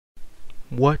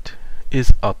What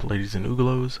is up, ladies and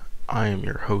oogalos? I am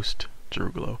your host,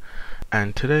 Jeroogalo,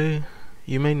 and today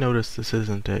you may notice this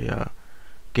isn't a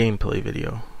gameplay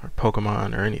video or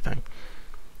Pokemon or anything.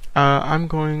 I'm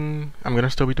gonna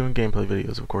still be doing gameplay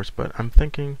videos, of course, but I'm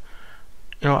thinking,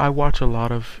 I watch a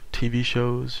lot of TV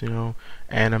shows,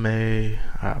 anime,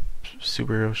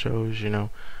 superhero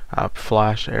shows,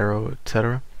 Flash, Arrow,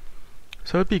 etc.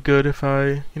 So it'd be good if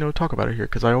I, talk about it here,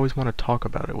 because I always want to talk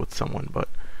about it with someone, but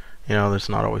there's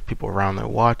not always people around that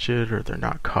watch it, or they're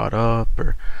not caught up,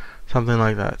 or something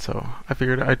like that. So I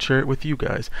figured I'd share it with you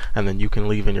guys, and then you can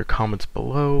leave in your comments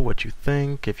below what you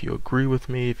think, if you agree with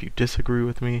me, if you disagree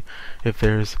with me, if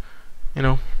there's,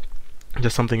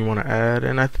 just something you want to add.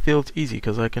 And I feel it's easy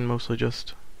because I can mostly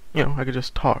just, I could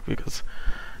just talk, because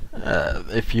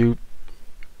if you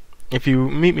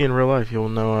meet me in real life, you'll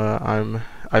know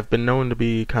I've been known to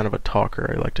be kind of a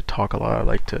talker. I like to talk a lot. I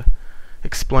like to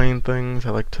explain things.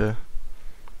 I like to,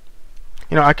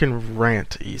 I can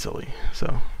rant easily.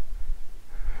 So,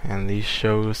 and these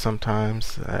shows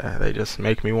sometimes they just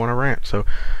make me want to rant. So,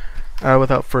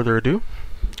 without further ado,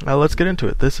 let's get into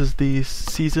it. This is the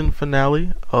season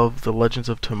finale of The Legends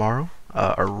of Tomorrow,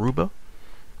 Aruba.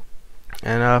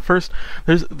 And first,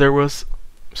 there was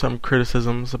some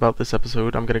criticisms about this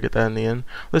episode. I'm gonna get that in the end.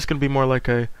 This is gonna be more like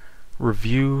a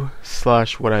review /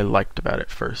 what I liked about it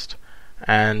first.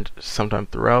 And sometime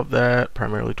throughout that,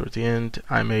 primarily towards the end,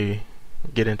 I may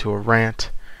get into a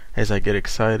rant as I get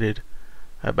excited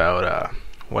about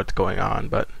what's going on.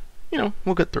 But,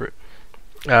 we'll get through it.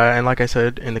 And like I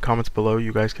said, in the comments below,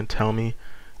 you guys can tell me,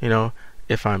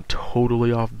 if I'm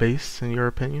totally off base in your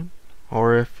opinion,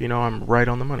 or if, I'm right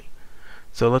on the money.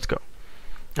 So let's go.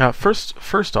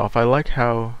 First off, I like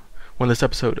how when this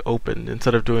episode opened,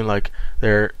 instead of doing like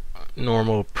their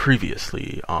normal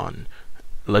previously on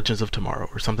Legends of Tomorrow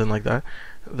or something like that,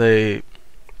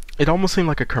 it almost seemed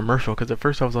like a commercial, because at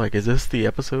first I was like, is this the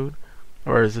episode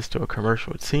or is this to a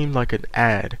commercial? It seemed like an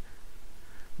ad,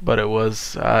 but it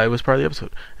was part of the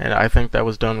episode, and I think that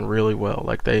was done really well.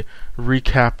 Like, they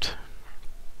recapped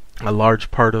a large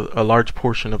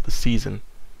portion of the season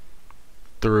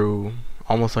through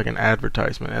almost like an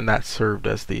advertisement, and that served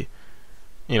as the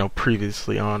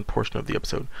previously on portion of the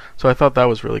episode. So I thought that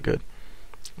was really good.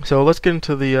 So let's get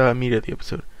into the meat of the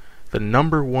episode. The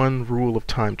number one rule of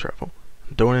time travel: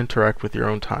 don't interact with your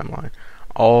own timeline.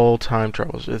 All time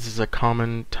travels. This is a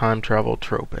common time travel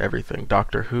trope. Everything,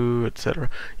 Doctor Who, etc.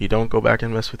 You don't go back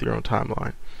and mess with your own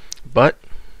timeline. But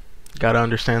gotta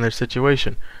understand their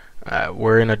situation.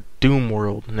 We're in a doom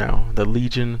world now. The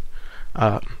Legion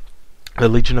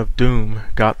of Doom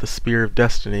got the Spear of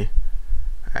Destiny,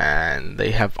 and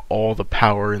they have all the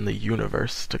power in the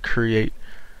universe to create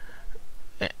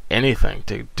anything,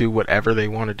 to do whatever they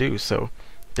want to do. So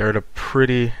they're in a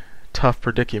pretty tough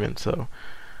predicament. So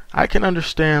I can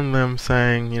understand them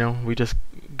saying, we just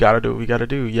gotta do what we gotta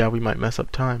do. Yeah, we might mess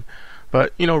up time,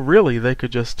 but really they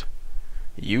could just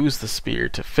use the spear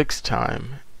to fix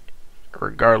time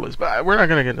regardless. But we're not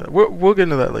gonna get into that. We'll get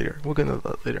into that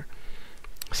later.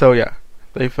 So yeah,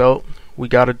 they felt, we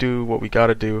gotta do what we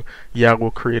gotta do. Yeah, we'll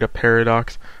create a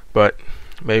paradox, but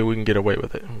maybe we can get away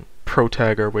with it.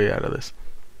 Protag our way out of this,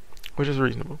 which is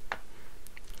reasonable.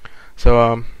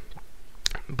 So,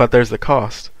 but there's the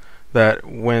cost, that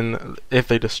if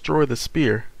they destroy the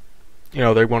spear,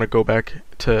 they want to go back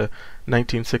to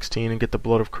 1916 and get the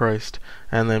blood of Christ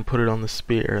and then put it on the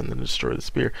spear and then destroy the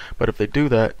spear. But if they do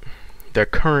that, their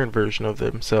current version of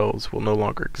themselves will no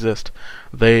longer exist.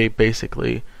 They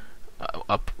basically,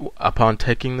 upon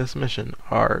taking this mission,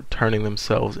 are turning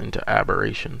themselves into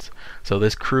aberrations. So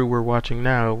this crew we're watching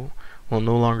now will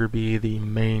no longer be the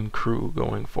main crew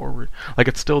going forward. Like,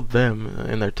 it's still them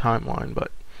in their timeline,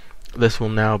 but this will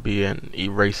now be an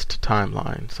erased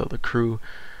timeline. So the crew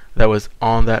that was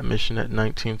on that mission at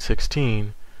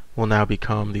 1916 will now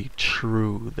become the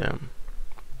true them,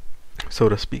 so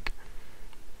to speak.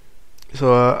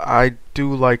 So I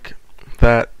do like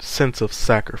that sense of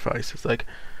sacrifice. It's like,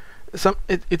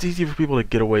 it's easy for people to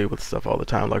get away with stuff all the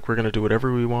time. Like, we're gonna do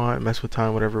whatever we want, mess with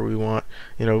time whatever we want,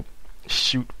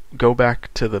 go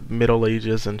back to the Middle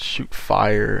Ages and shoot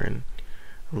fire and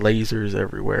lasers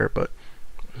everywhere. But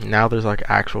now there's like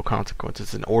actual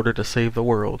consequences. In order to save the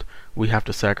world, we have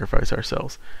to sacrifice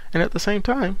ourselves, and at the same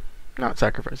time, not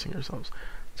sacrificing ourselves.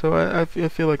 So I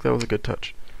feel like that was a good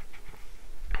touch.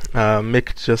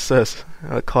 Mick just says,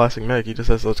 classic Mick, he just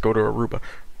says, let's go to Aruba.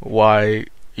 Why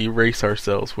erase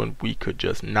ourselves when we could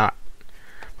just not?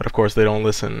 But of course they don't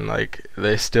listen. Like,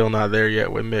 they're still not there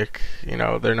yet with Mick.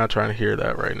 They're not trying to hear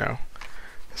that right now.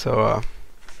 So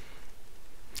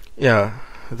yeah,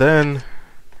 then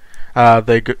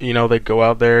They go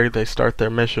out there, they start their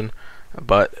mission,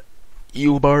 but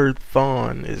Eobard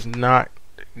Thawne is not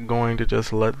going to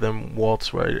just let them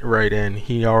waltz right in.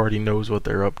 He already knows what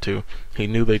they're up to. He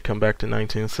knew they'd come back to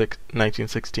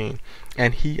 1916,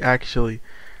 and he actually,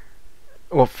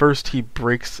 well, first he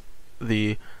breaks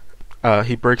the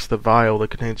vial that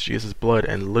contains Jesus' blood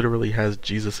and literally has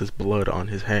Jesus' blood on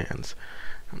his hands.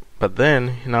 But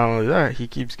then, not only that, he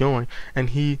keeps going and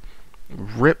he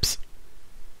rips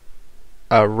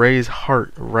Ray's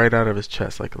heart right out of his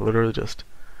chest, like literally just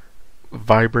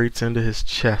vibrates into his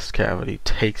chest cavity,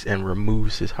 takes and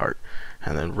removes his heart,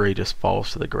 and then Ray just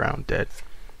falls to the ground dead.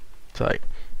 It's like,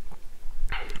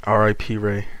 R.I.P.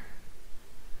 Ray.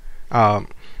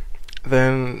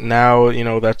 Then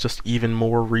now, that's just even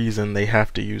more reason they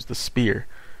have to use the spear,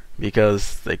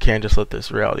 because they can't just let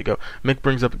this reality go. Mick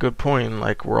brings up a good point,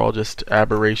 like, we're all just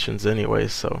aberrations anyway,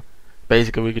 so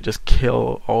basically we could just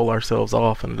kill all ourselves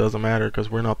off and it doesn't matter because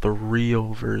we're not the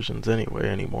real versions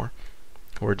anymore.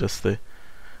 We're just the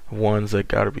ones that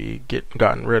gotta be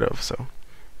gotten rid of, so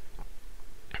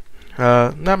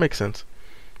that makes sense.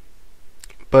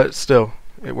 But still,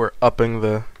 we're upping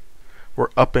the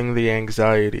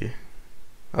anxiety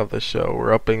of the show.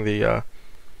 We're upping the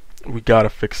we gotta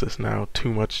fix this now.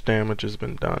 Too much damage has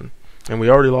been done. And we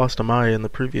already lost Amaya in the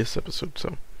previous episode,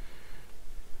 so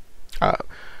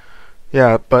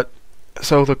yeah, but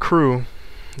so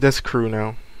this crew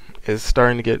now is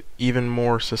starting to get even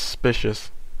more suspicious,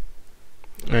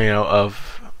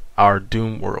 of our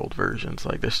Doom World versions.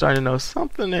 Like, they're starting to know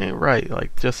something ain't right.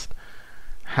 Like, just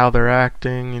how they're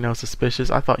acting,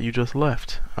 suspicious. I thought you just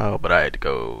left. Oh, but I had to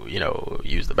go,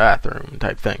 use the bathroom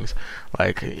type things.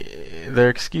 Like, their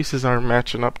excuses aren't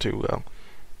matching up too well.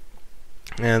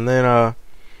 And then,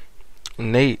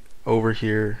 Nate over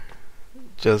here,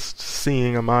 just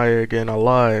seeing Amaya again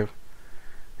alive,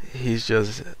 he's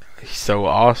so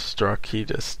awestruck, he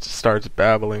just starts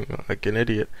babbling like an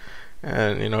idiot.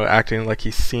 And, acting like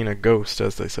he's seen a ghost,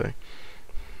 as they say.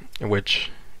 Which,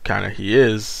 kind of, he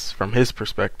is, from his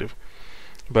perspective.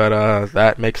 But,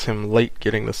 that makes him late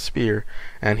getting the spear,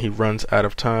 and he runs out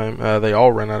of time. They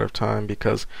all run out of time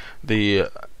because the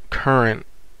current,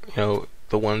 the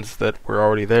ones that were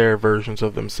already there, versions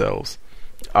of themselves,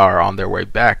 are on their way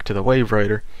back to the Wave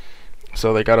Rider.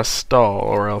 So they gotta stall,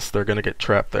 or else they're gonna get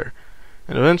trapped there.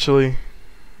 And eventually,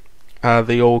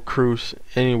 the old crew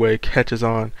anyway catches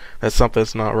on that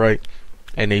something's not right,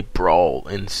 and a brawl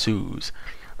ensues.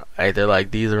 They're like,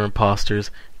 these are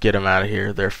imposters, get them out of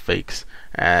here, they're fakes.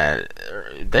 And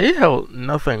they held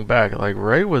nothing back. Like,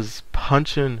 Ray was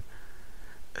punching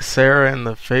Sarah in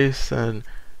the face, and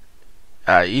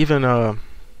even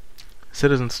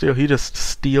Citizen Steel, he just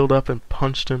steeled up and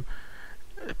punched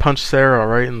Sarah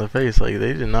right in the face. Like,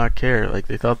 they did not care. Like,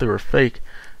 they thought they were fake.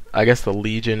 I guess the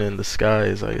Legion in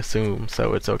disguise, I assume,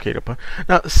 so it's okay to punch.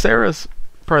 Now, Sarah's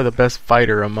probably the best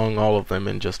fighter among all of them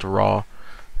in just raw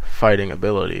fighting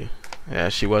ability. Yeah,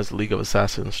 she was League of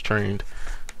Assassins trained,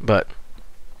 but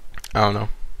I don't know.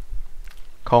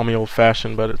 Call me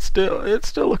old-fashioned, but it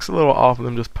still looks a little off of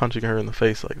them just punching her in the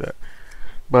face like that.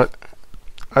 But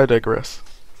I digress.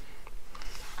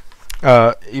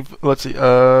 Let's see.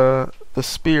 The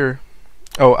spear.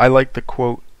 Oh, I like the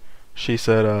quote. She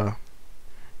said,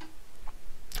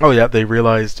 oh yeah, they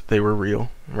realized they were real,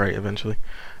 right, eventually.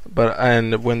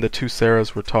 And when the two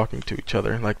Sarahs were talking to each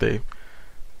other, like, they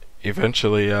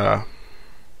eventually,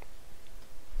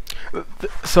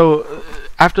 so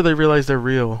after they realize they're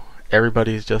real,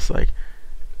 everybody's just like,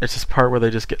 it's this part where they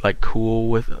just get like cool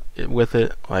with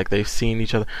it, like they've seen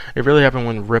each other. It really happened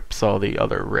when Rip saw the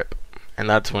other Rip, and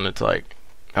that's when it's like,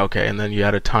 okay, and then you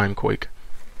had a time quake.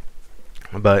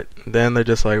 But then they're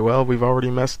just like, well, we've already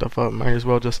messed stuff up, might as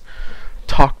well just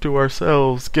talk to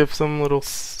ourselves, give some little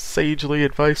sagely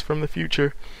advice from the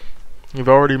future. You've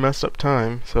already messed up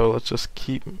time, so let's just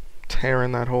keep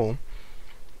tearing that hole.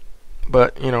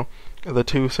 But, the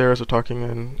two Sarahs are talking,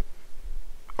 and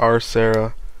our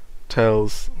Sarah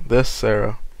tells this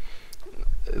Sarah,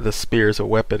 the spear's a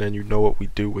weapon and you know what we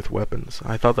do with weapons.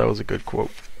 I thought that was a good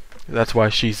quote. That's why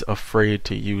she's afraid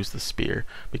to use the spear,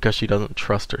 because she doesn't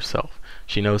trust herself.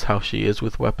 She knows how she is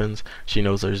with weapons, she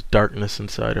knows there's darkness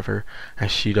inside of her,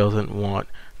 and she doesn't want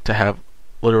to have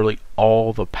literally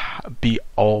be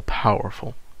all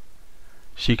powerful.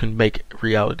 She can make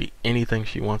reality anything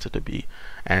she wants it to be,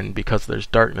 and because there's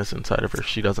darkness inside of her,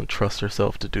 she doesn't trust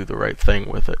herself to do the right thing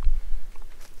with it.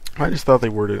 I just thought they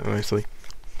worded it nicely,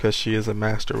 because she is a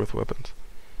master with weapons.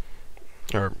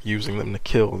 Or using them to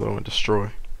kill, though, and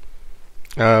destroy.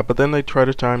 But then they try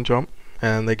to time jump,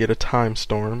 and they get a time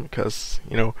storm, because,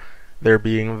 they're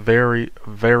being very,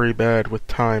 very bad with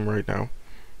time right now.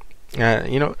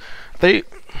 You know, they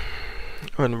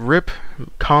when Rip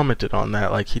commented on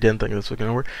that, like he didn't think this was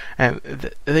gonna work, and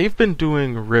they've been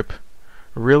doing Rip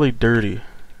really dirty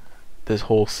this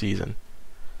whole season.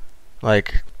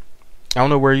 Like, I don't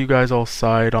know where you guys all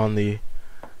side on the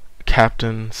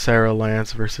Captain Sarah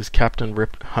Lance versus Captain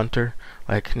Rip Hunter.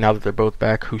 Like, now that they're both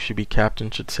back, who should be captain?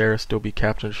 Should Sarah still be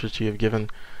captain, or should she have given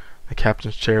the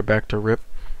captain's chair back to Rip?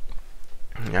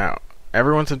 Now,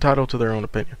 everyone's entitled to their own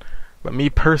opinion. But me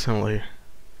personally,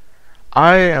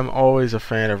 I am always a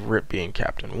fan of Rip being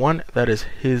captain. One, that is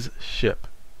his ship.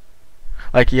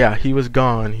 Like, yeah, he was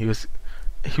gone. He was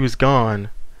gone,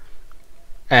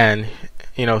 and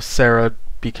Sarah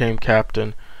became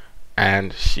captain,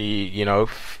 and she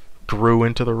grew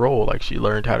into the role. Like, she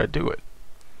learned how to do it.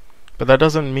 But that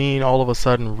doesn't mean all of a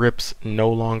sudden Rip's no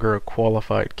longer a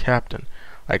qualified captain.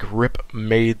 Like, Rip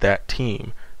made that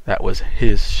team. That was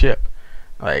his ship.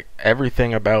 Like,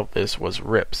 everything about this was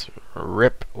Rip's.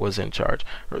 Rip was in charge.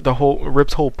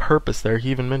 Rip's whole purpose there,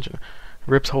 he even mentioned,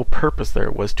 Rip's whole purpose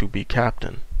there was to be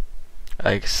captain.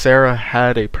 Like, Sarah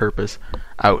had a purpose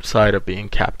outside of being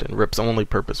captain. Rip's only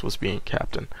purpose was being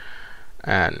captain.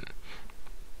 And,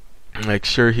 like,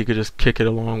 sure, he could just kick it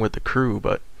along with the crew,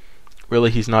 but really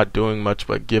he's not doing much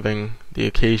but giving the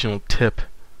occasional tip,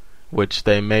 which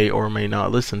they may or may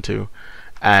not listen to,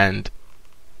 and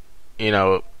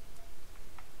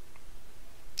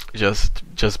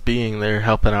just being there,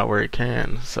 helping out where he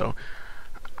can. So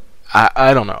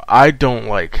I don't know. I don't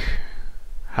like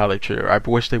how they treat her. I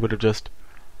wish they would have just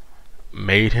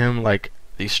made him like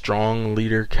the strong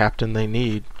leader captain they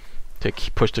need to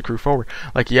push the crew forward.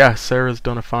 Like, yeah, Sarah's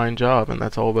done a fine job, and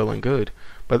that's all well and good,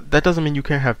 but that doesn't mean you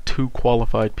can't have two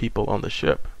qualified people on the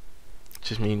ship. It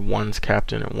just means one's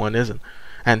captain and one isn't.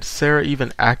 And Sarah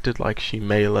even acted like she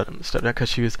may let him step down, because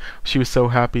she was so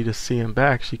happy to see him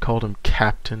back. She called him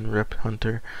Captain Rip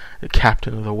Hunter, the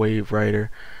captain of the Wave Rider,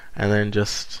 and then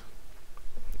just,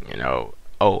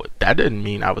 oh, that didn't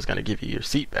mean I was going to give you your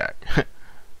seat back.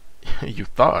 You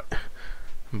thought.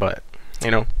 But,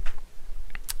 it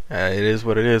is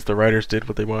what it is. The writers did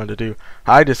what they wanted to do.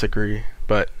 I disagree,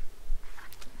 but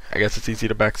I guess it's easy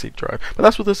to backseat drive. But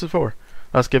that's what this is for.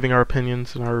 Us giving our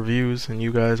opinions and our reviews, and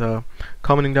you guys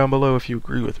commenting down below if you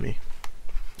agree with me,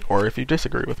 or if you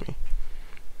disagree with me.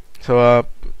 So,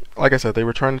 like I said, they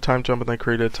were trying to time jump and they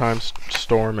created a time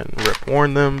storm, and Rip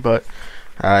warned them, but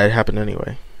it happened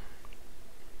anyway.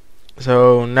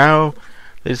 So now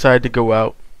they decide to go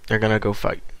out. They're gonna go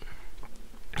fight.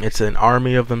 It's an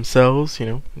army of themselves,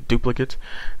 duplicates,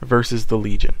 versus the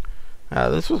Legion.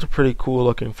 This was a pretty cool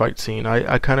looking fight scene.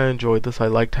 I kind of enjoyed this. I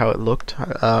liked how it looked.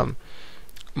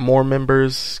 More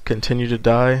members continue to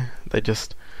die. This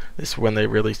is when they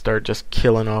really start just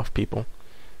killing off people.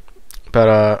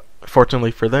 But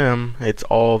fortunately for them, it's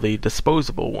all the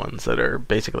disposable ones that are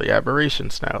basically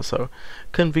aberrations now. So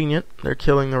convenient. They're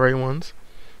killing the right ones.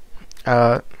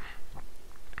 Yeah,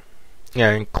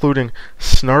 including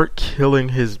Snart killing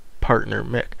his partner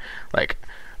Mick. Like,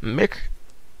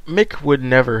 Mick would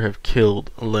never have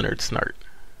killed Leonard Snart.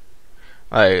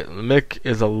 Mick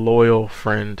is a loyal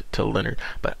friend to Leonard,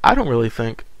 but I don't really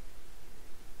think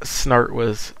Snart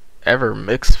was ever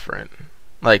Mick's friend.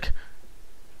 Like,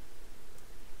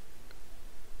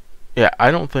 yeah,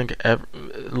 I don't think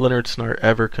Leonard Snart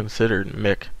ever considered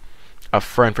Mick a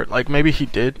friend. Like, maybe he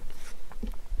did.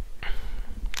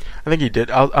 I think he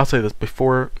did. I'll say this,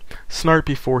 before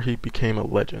he became a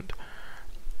legend,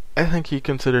 I think he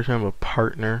considered him a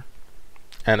partner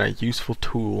and a useful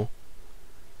tool.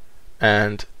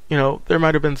 And, there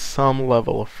might have been some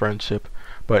level of friendship,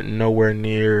 but nowhere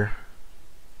near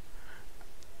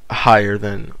higher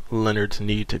than Leonard's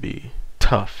need to be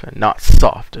tough and not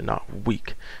soft and not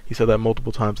weak. He said that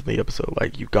multiple times in the episode,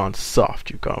 like, you've gone soft,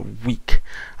 you've gone weak.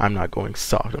 I'm not going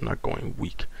soft, I'm not going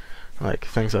weak. Like,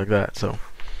 things like that. So,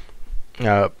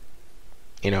 I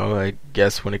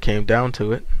guess when it came down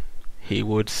to it, he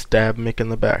would stab Mick in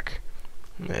the back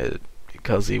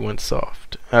because he went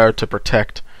soft, or to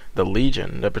protect the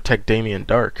Legion, to protect Damien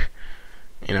Dark.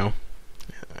 I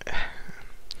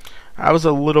was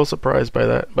a little surprised by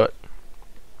that, but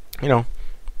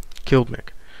killed Mick.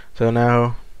 So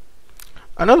now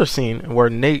another scene where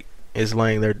Nate is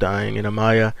laying there dying, and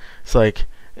Amaya, it's like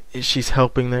she's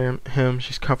helping him,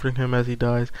 she's comforting him as he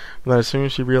dies. But then as soon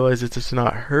as she realizes it's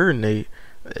not her Nate,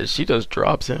 she just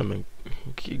drops him and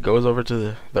he goes over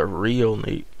to the real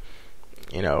Nate.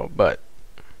 But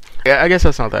yeah, I guess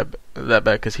that's not that bad,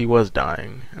 because he was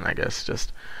dying, and I guess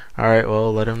just, alright,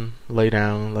 well, let him lay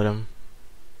down, let him,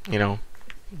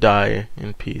 die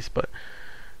in peace. But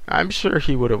I'm sure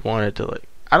he would have wanted to,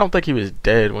 I don't think he was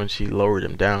dead when she lowered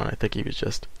him down. I think he was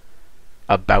just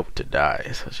about to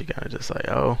die. So she kind of just like,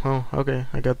 oh, okay,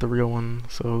 I got the real one,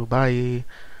 so bye.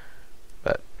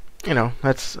 But,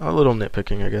 that's a little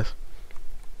nitpicking, I guess.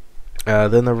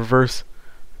 Then the reverse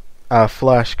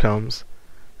Flash comes.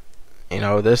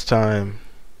 This time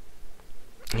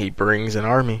he brings an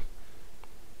army.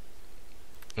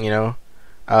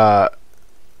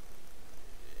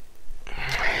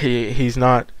 He's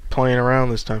not playing around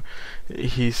this time.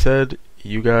 He said,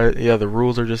 "You guys, the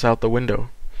rules are just out the window.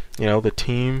 The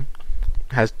team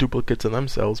has duplicates of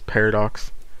themselves.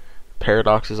 Paradox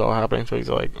is all happening." So he's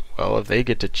like, "Well, if they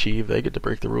get to cheat, they get to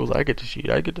break the rules. I get to cheat.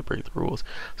 I get to break the rules."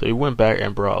 So he went back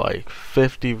and brought like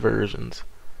 50 versions,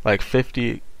 like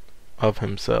 50 of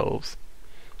himself,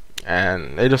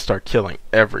 and they just start killing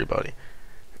everybody.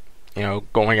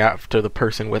 Going after the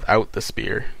person without the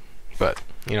spear, but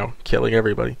killing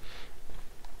everybody.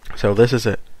 So this is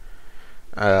it.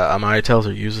 Amaya tells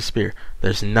her, use a spear.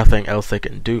 There's nothing else they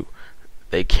can do.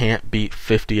 They can't beat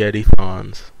 50 Eddie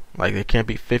Thawns. Like, they can't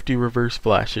beat 50 reverse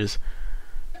flashes.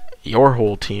 Your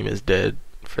whole team is dead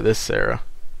for this, Sarah.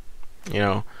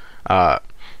 The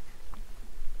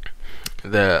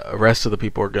rest of the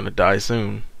people are gonna die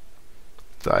soon.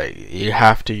 It's like, you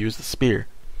have to use the spear.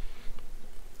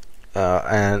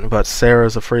 But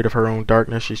Sarah's afraid of her own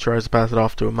darkness. She tries to pass it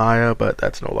off to Amaya, but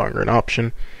that's no longer an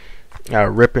option.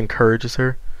 Rip encourages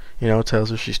her,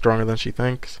 tells her she's stronger than she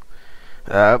thinks.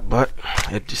 But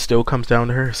it still comes down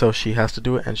to her, so she has to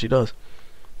do it, and she does.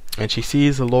 And she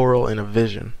sees Laurel in a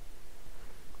vision.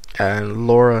 And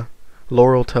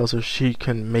Laurel tells her she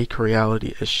can make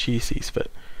reality as she sees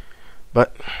fit.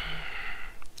 But,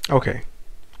 okay.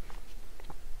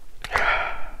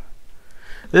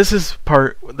 This is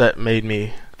part that made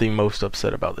me the most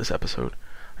upset about this episode.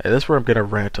 This is where I'm going to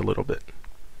rant a little bit.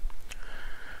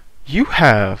 You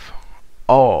have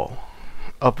all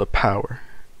of the power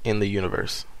in the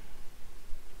universe.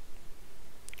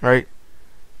 Right?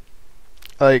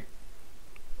 Like,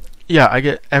 yeah, I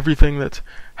get everything that's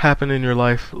happened in your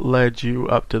life led you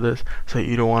up to this, so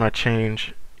you don't want to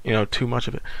change, too much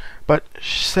of it. But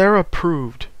Sarah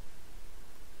proved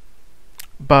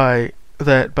by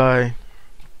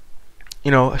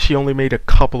she only made a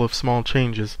couple of small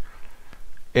changes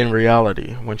in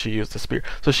reality when she used the spear.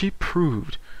 So she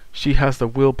proved she has the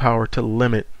willpower to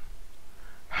limit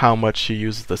how much she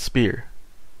uses the spear.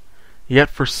 Yet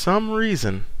for some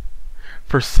reason,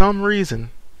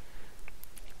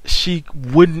 she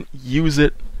wouldn't use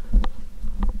it.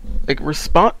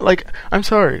 I'm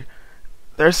sorry.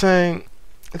 They're saying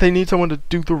they need someone to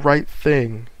do the right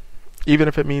thing, even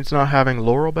if it means not having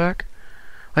Laurel back.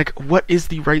 Like, what is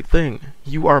the right thing?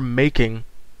 You are making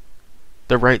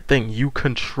the right thing. You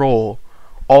control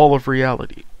all of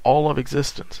reality, all of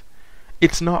existence.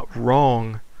 It's not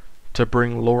wrong to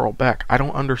bring Laurel back. I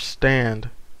don't understand.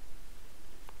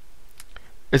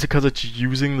 Is it because it's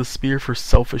using the spear for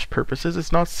selfish purposes?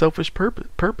 It's not selfish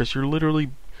purpose. You're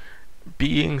literally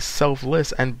being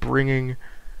selfless and bringing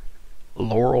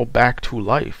Laurel back to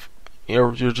life.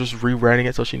 You're just rewriting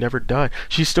it so she never died.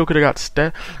 She still could have got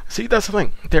See, that's the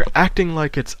thing. They're acting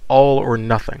like it's all or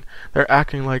nothing. They're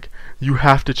acting like you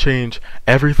have to change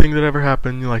everything that ever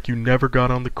happened. Like, you never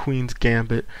got on the Queen's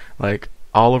Gambit. Like,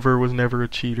 Oliver was never a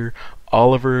cheater.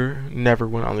 Oliver never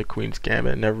went on the Queen's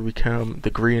Gambit. Never became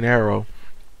the Green Arrow.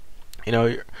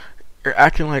 You're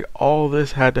acting like all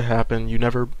this had to happen. You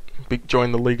never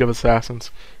joined the League of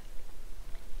Assassins.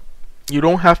 You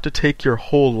don't have to take your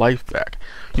whole life back.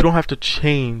 You don't have to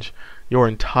change your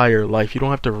entire life. You don't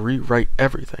have to rewrite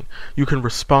everything. You can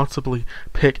responsibly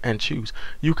pick and choose.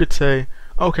 You could say,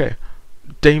 okay,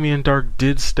 Damien Dark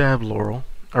did stab Laurel,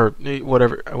 or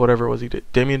whatever it was he did.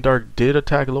 Damien Dark did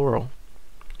attack Laurel,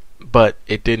 but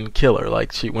it didn't kill her.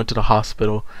 Like, she went to the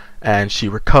hospital and she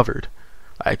recovered.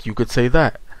 Like, you could say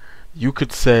that. You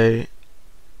could say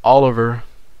Oliver,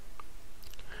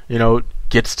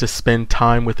 gets to spend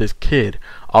time with his kid.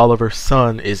 Oliver's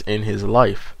son is in his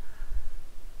life.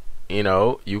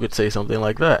 You could say something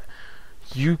like that.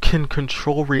 You can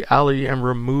control reality and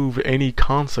remove any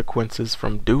consequences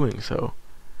from doing so.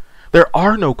 There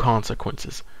are no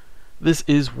consequences. This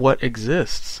is what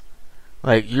exists.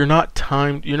 Like, you're not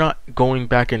going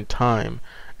back in time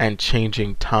and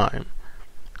changing time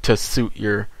to suit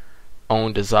your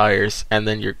own desires, and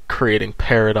then you're creating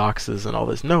paradoxes and all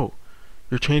this. No.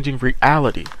 You're changing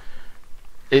reality.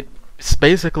 It's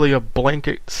basically a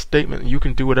blanket statement. You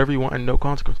can do whatever you want and no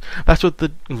consequence. That's what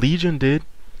the Legion did.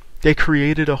 They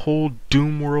created a whole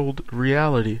Doom World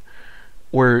reality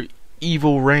where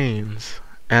evil reigns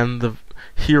and the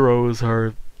heroes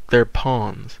are their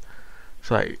pawns.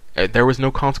 It's like, there was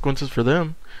no consequences for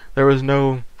them. There was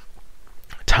no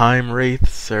time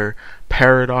wraiths or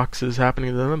paradoxes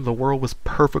happening to them. The world was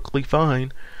perfectly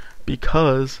fine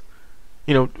because,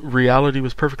 reality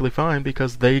was perfectly fine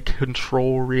because they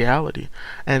control reality.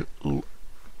 And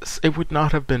it would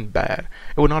not have been bad.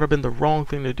 It would not have been the wrong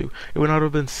thing to do. It would not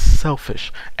have been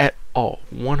selfish at all.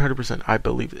 100%, I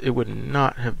believe it would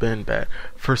not have been bad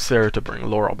for Sarah to bring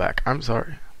Laurel back. I'm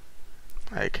sorry.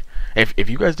 Like, if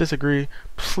you guys disagree,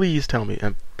 please tell me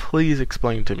and please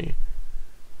explain to me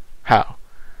how.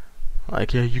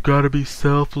 Like, yeah, you gotta be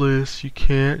selfless. You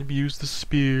can't use the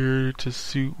spear to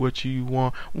suit what you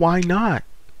want. Why not?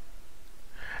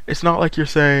 It's not like you're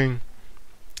saying,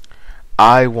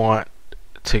 I want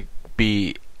to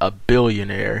be a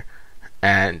billionaire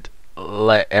and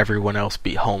let everyone else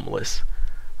be homeless.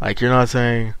 Like, you're not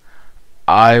saying,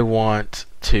 I want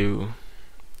to,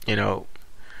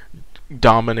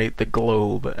 dominate the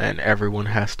globe and everyone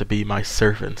has to be my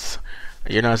servants.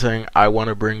 You're not saying, I want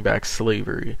to bring back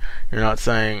slavery. You're not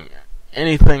saying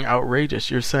anything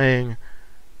outrageous. You're saying,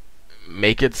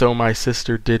 make it so my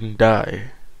sister didn't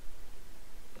die.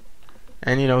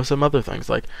 And some other things,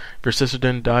 like if your sister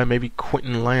didn't die, maybe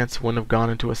Quentin Lance wouldn't have gone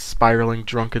into a spiraling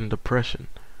drunken depression.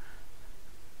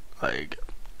 Like,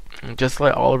 just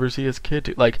let Oliver see his kid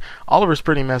too. Like, Oliver's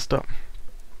pretty messed up.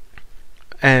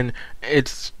 And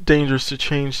it's dangerous to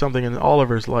change something in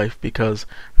Oliver's life because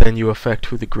then you affect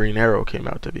who the Green Arrow came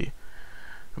out to be.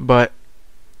 But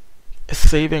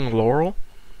saving Laurel,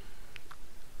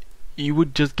 you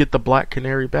would just get the Black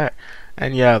Canary back.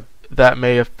 And yeah, that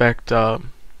may affect Dinah,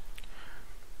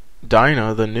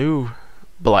 the new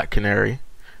Black Canary,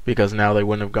 because now they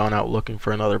wouldn't have gone out looking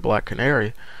for another Black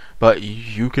Canary. But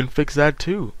you can fix that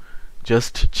too.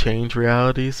 Just change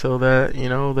reality so that,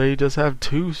 they just have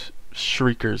two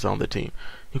Shriekers on the team.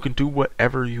 You can do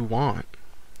whatever you want.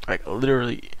 Like,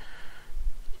 literally,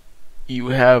 you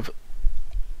have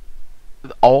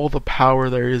all the power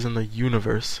there is in the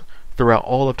universe throughout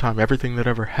all of time. Everything that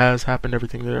ever has happened,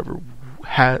 everything that ever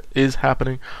is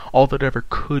happening, all that ever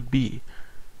could be,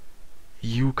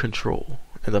 you control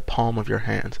in the palm of your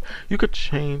hands. You could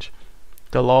change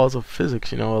the laws of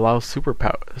physics, allow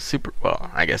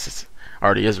well, I guess it's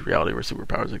already is a reality where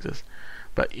superpowers exist.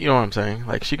 But you know what I'm saying?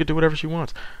 Like, she could do whatever she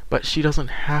wants. But she doesn't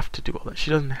have to do all that.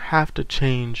 She doesn't have to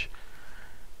change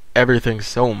everything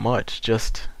so much.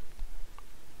 Just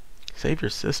save your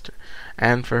sister.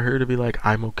 And for her to be like,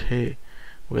 I'm okay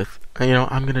with,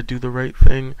 I'm going to do the right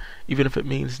thing, even if it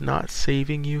means not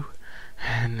saving you.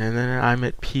 And then I'm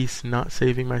at peace not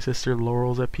saving my sister.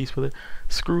 Laurel's at peace with it.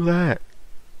 Screw that.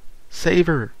 Save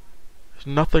her. There's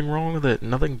nothing wrong with it.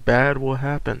 Nothing bad will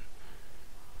happen.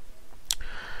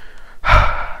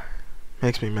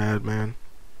 Makes me mad, man.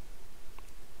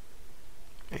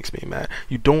 Makes me mad.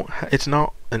 It's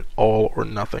not an all or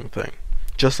nothing thing.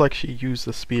 Just like she used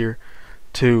the spear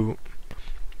to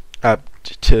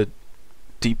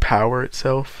depower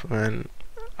itself and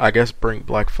I guess bring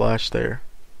Black Flash there.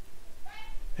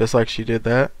 Just like she did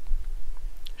that,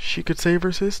 she could save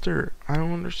her sister. I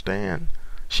don't understand.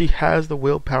 She has the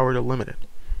willpower to limit it.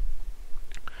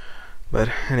 But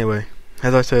anyway,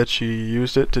 as I said, she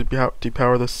used it to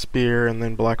depower the spear, and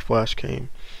then Black Flash came.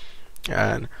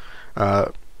 And, yeah,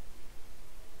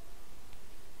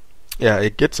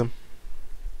 it gets him.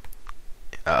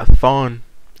 Thawne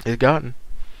is gotten.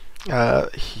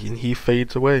 He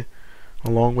fades away,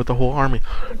 along with the whole army.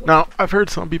 Now, I've heard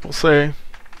some people say,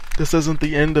 this isn't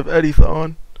the end of Eddie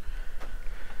Thawne.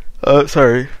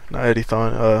 Sorry, not Eddie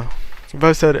Thawne. If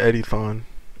I said Eddie Thawne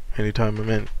anytime, I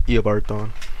meant Eobard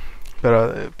Thawne.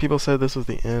 But people said this is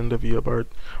the end of Eobard,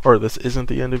 or this isn't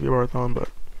the end of Eobard Thawne, but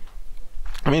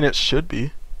I mean, it should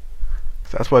be.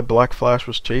 That's why Black Flash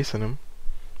was chasing him.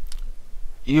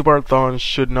 Eobard Thawne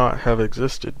should not have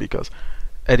existed because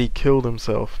Eddie killed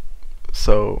himself,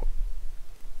 so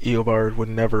Eobard would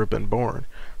never have been born.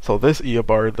 So this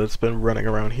Eobard that's been running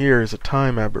around here is a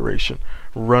time aberration.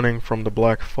 Running from the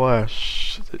Black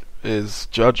Flash is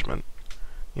judgment,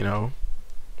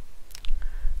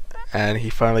 And he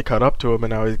finally caught up to him,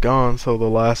 and now he's gone. So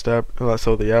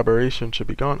the aberration should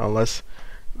be gone, unless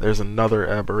there's another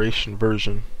aberration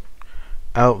version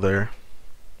out there,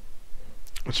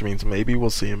 which means maybe we'll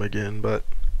see him again. But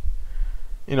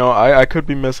I could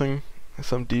be missing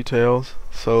some details,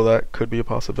 so that could be a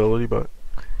possibility. But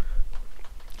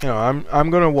I'm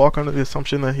gonna walk under the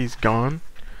assumption that he's gone,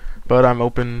 but I'm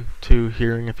open to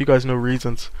hearing. If you guys know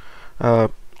reasons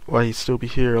why he'd still be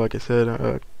here, like I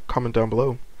said, comment down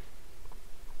below.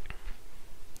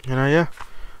 Yeah,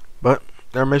 but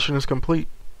their mission is complete,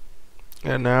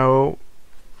 and now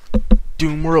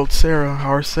Doom World Sarah,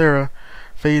 our Sarah,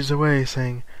 fades away,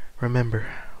 saying, "Remember,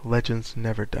 legends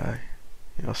never die."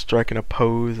 striking a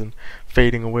pose and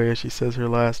fading away as she says her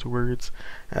last words,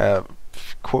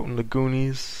 quoting the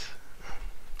Goonies.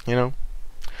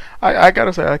 I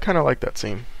gotta say, I kind of like that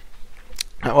scene.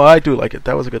 Well, I do like it.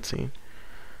 That was a good scene.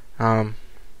 Um,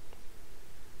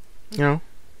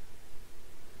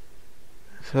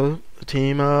 so the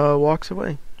team walks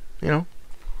away.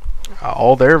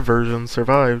 All their versions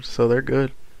survived, so they're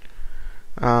good.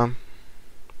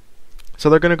 So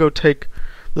they're gonna go take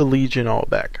the Legion all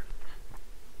back.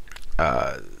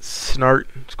 Snart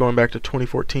is going back to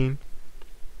 2014,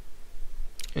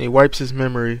 and he wipes his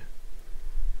memory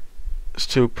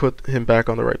to put him back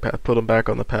on the right path, put him back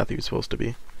on the path he was supposed to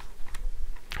be.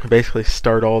 Basically,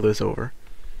 start all this over.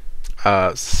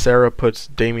 Sarah puts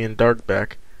Damien Dark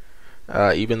back,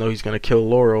 even though he's gonna kill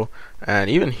Laurel, and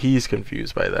even he's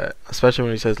confused by that, especially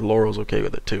when he says Laurel's okay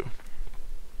with it too.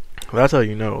 That's how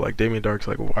you know. Like, Damien Dark's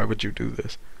like, why would you do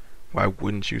this? Why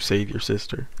wouldn't you save your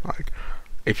sister? Like,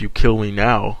 if you kill me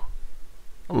now,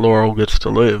 Laurel gets to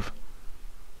live.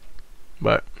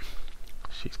 But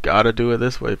she's gotta do it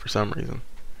this way for some reason.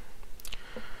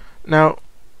 Now,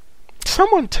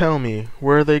 someone tell me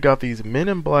where they got these Men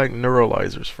in Black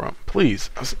neuralizers from. Please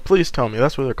tell me.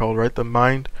 That's what they're called, right? The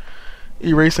mind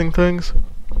erasing things.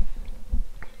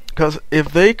 Because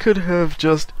if they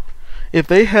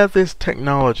had this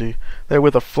technology that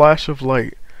with a flash of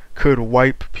light could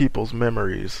wipe people's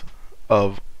memories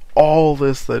of all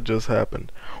this that just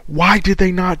happened, why did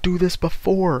they not do this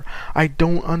before? I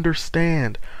don't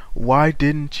understand. Why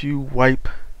didn't you wipe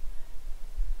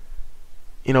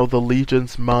the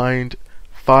Legion's mind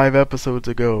 5 episodes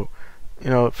ago?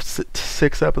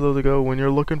 6 episodes ago, when you're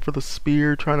looking for the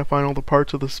spear, trying to find all the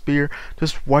parts of the spear,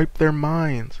 just wipe their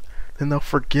minds. Then they'll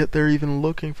forget they're even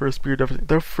looking for a spear.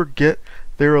 They'll forget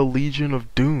they're a Legion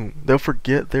of Doom. They'll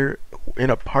forget they're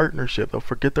in a partnership. They'll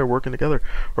forget they're working together.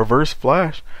 Reverse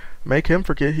Flash, make him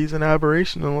forget he's an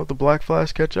aberration and let the Black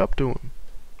Flash catch up to him.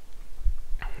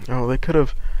 They could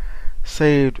have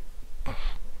saved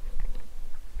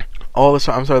all this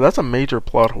time. I'm sorry, that's a major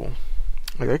plot hole.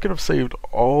 Like, they could have saved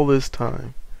all this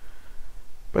time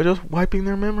by just wiping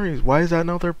their memories. Why is that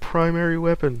not their primary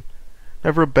weapon?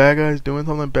 Whenever a bad guy's doing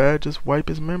something bad, just wipe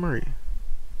his memory.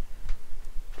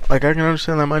 Like, I can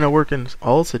understand that might not work in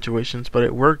all situations, but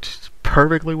it worked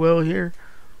perfectly well here.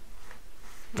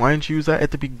 Why didn't you use that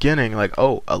at the beginning? Like,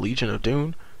 oh, a Legion of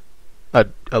Doom? A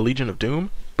Legion of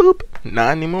Doom? Boop! Not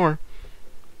anymore.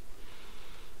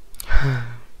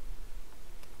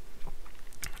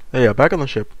 Yeah, back on the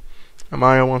ship.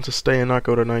 Amaya wants to stay and not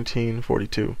go to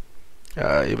 1942.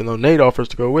 Even though Nate offers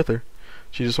to go with her.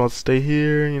 She just wants to stay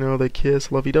here, they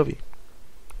kiss lovey-dovey.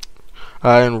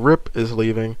 And Rip is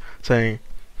leaving, saying,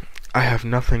 I have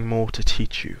nothing more to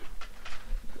teach you.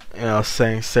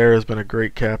 Saying Sarah's been a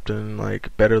great captain,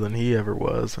 like, better than he ever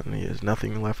was, and he has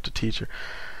nothing left to teach her.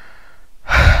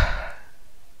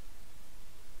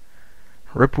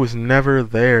 Rip was never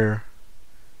there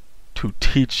to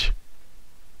teach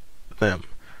them.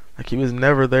 Like, he was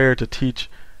never there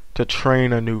to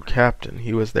train a new captain.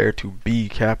 He was there to be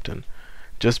captain.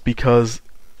 Just because,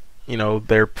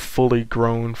 they're fully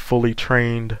grown, fully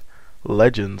trained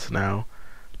legends now,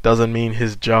 doesn't mean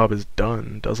his job is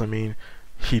done. Doesn't mean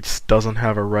he doesn't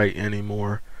have a right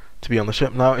anymore to be on the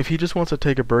ship. Now, if he just wants to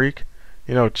take a break,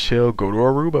 chill, go to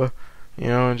Aruba,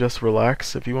 and just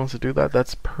relax, if he wants to do that,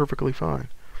 that's perfectly fine.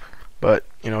 But,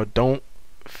 don't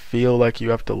feel like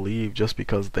you have to leave just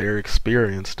because they're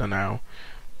experienced now.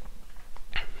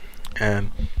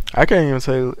 And I can't even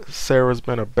say Sarah's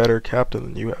been a better captain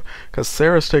than you have, because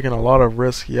Sarah's taken a lot of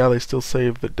risks. Yeah, they still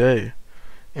saved the day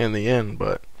in the end,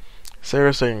 but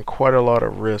Sarah's taking quite a lot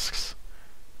of risks,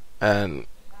 and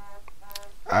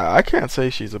I can't say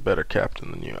she's a better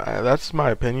captain than you. That's my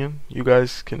opinion. You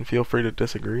guys can feel free to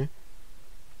disagree,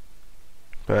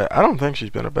 but I don't think she's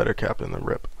been a better captain than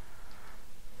Rip.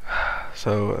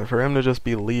 So for him to just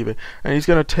be leaving, and he's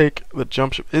gonna take the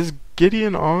jump ship. Is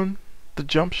Gideon on the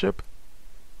jump ship?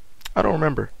 I don't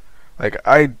remember. Like,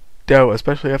 I doubt,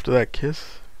 especially after that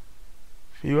kiss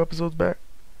a few episodes back.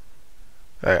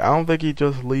 I don't think he'd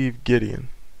just leave Gideon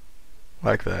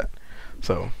like that.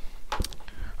 So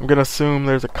I'm gonna assume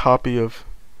there's a copy of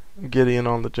Gideon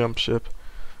on the jump ship.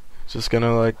 Just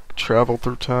gonna, like, travel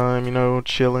through time,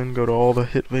 chilling, go to all the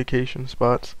hit vacation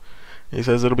spots. He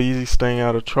says it'll be easy staying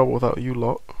out of trouble without you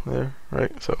lot there,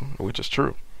 right? So, which is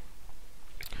true.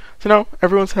 So now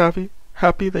everyone's happy.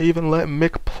 They even let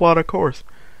Mick plot a course.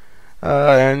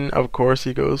 And of course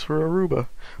he goes for Aruba.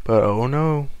 But oh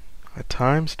no, a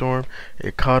time storm.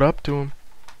 It caught up to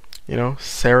him.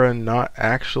 Sarah not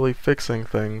actually fixing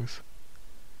things,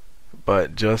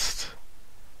 but just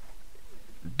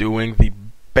doing the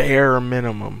bare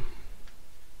minimum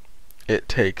it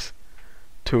takes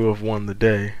to have won the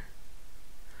day.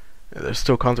 There's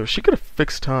still consequences. She could have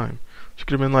fixed time. She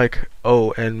could have been like,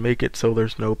 oh, and make it so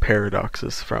there's no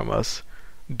paradoxes from us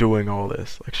doing all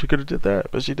this. Like, she could have did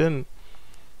that, but she didn't.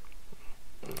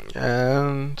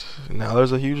 And now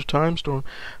there's a huge time storm.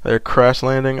 They're crash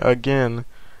landing again,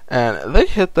 and they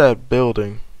hit that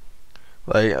building.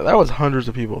 Like, that was hundreds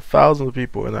of people, thousands of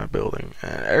people in that building,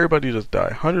 and everybody just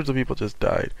died. Hundreds of people just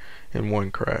died in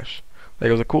one crash. Like,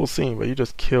 it was a cool scene, but you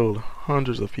just killed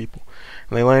hundreds of people.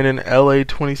 And they land in LA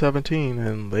 2017,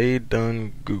 and they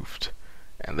done goofed.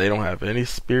 And they don't have any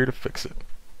spear to fix it.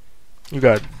 You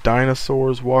got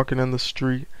dinosaurs walking in the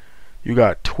street. You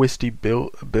got twisty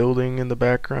building in the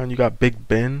background. You got Big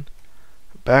Ben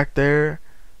back there.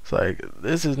 It's like,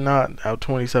 this is not how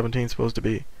 2017 is supposed to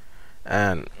be.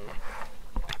 And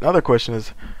another question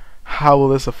is, how will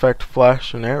this affect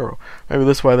Flash and Arrow? Maybe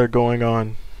this is why they're going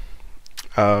on.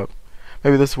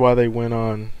 Maybe this is why they went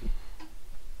on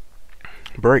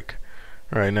break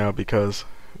right now, because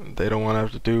they don't want to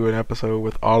have to do an episode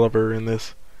with Oliver in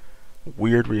this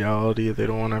weird reality. They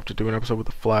don't want to have to do an episode with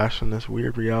the Flash in this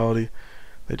weird reality.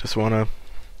 They just want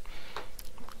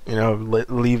to,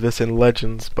 leave this in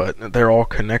Legends, but they're all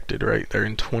connected, right? They're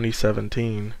in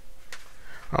 2017.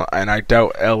 And I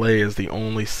doubt LA is the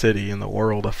only city in the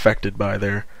world affected by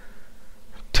their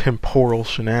temporal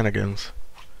shenanigans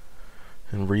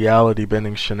and reality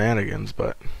bending shenanigans,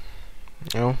 but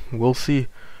we'll see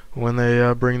when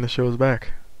they bring the shows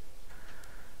back.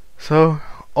 So,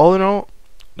 all in all,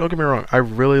 don't get me wrong, I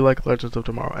really like Legends of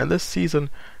Tomorrow, and this season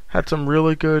had some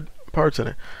really good parts in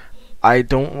it. I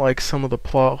don't like some of the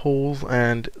plot holes,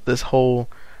 and this whole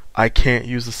I can't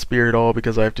use the spear at all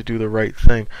because I have to do the right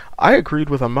thing. I agreed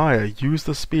with Amaya, use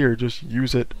the spear, just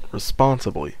use it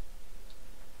responsibly.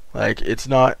 Like, it's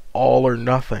not all or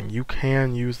nothing. You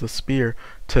can use the spear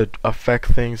to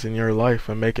affect things in your life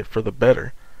and make it for the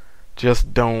better.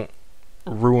 Just don't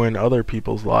ruin other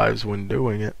people's lives when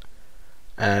doing it.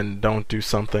 And don't do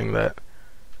something that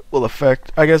will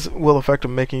affect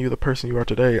making you the person you are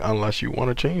today, unless you want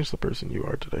to change the person you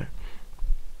are today.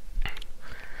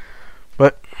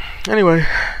 But anyway,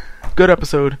 good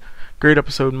episode. Great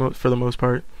episode for the most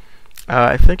part.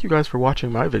 I thank you guys for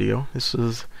watching my video. This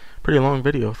is a pretty long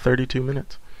video, 32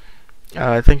 minutes.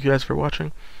 Thank you guys for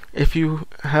watching. If you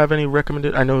have any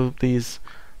recommended, I know these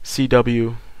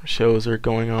CW shows are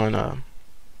going on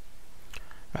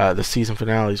the season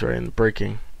finales, right, and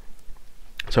breaking.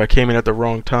 So I came in at the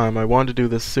wrong time. I wanted to do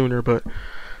this sooner, but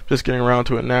just getting around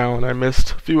to it now, and I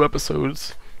missed a few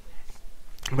episodes.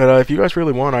 But if you guys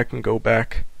really want, I can go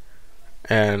back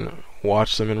and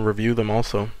watch them and review them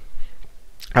also.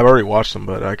 I've already watched them,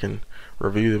 but I can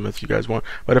review them if you guys want.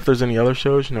 But if there's any other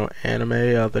shows, anime,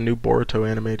 the new Boruto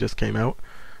anime just came out.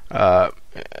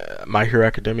 My Hero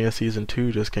Academia Season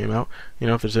 2 just came out.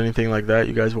 If there's anything like that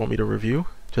you guys want me to review,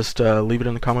 just leave it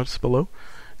in the comments below,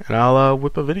 and I'll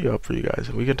whip a video up for you guys,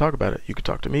 and we can talk about it. You can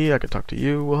talk to me, I can talk to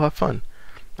you, we'll have fun.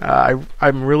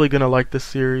 I'm really gonna like this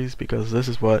series because this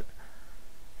is what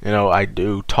I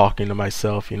do, talking to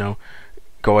myself,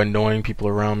 go annoying people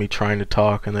around me trying to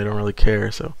talk and they don't really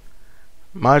care, so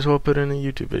might as well put in a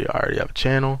YouTube video. I already have a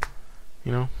channel,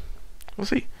 we'll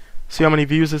see how many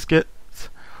views this gets.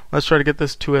 Let's try to get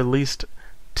this to at least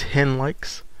 10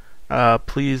 likes.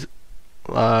 Please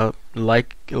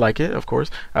like it, of course.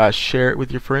 Share it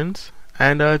with your friends,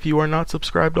 and if you are not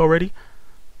subscribed already,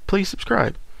 please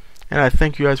subscribe. And I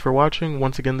thank you guys for watching.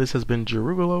 Once again, this has been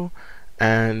Jeroogalo,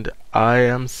 and I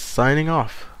am signing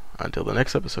off until the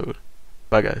next episode.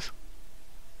 Bye, guys.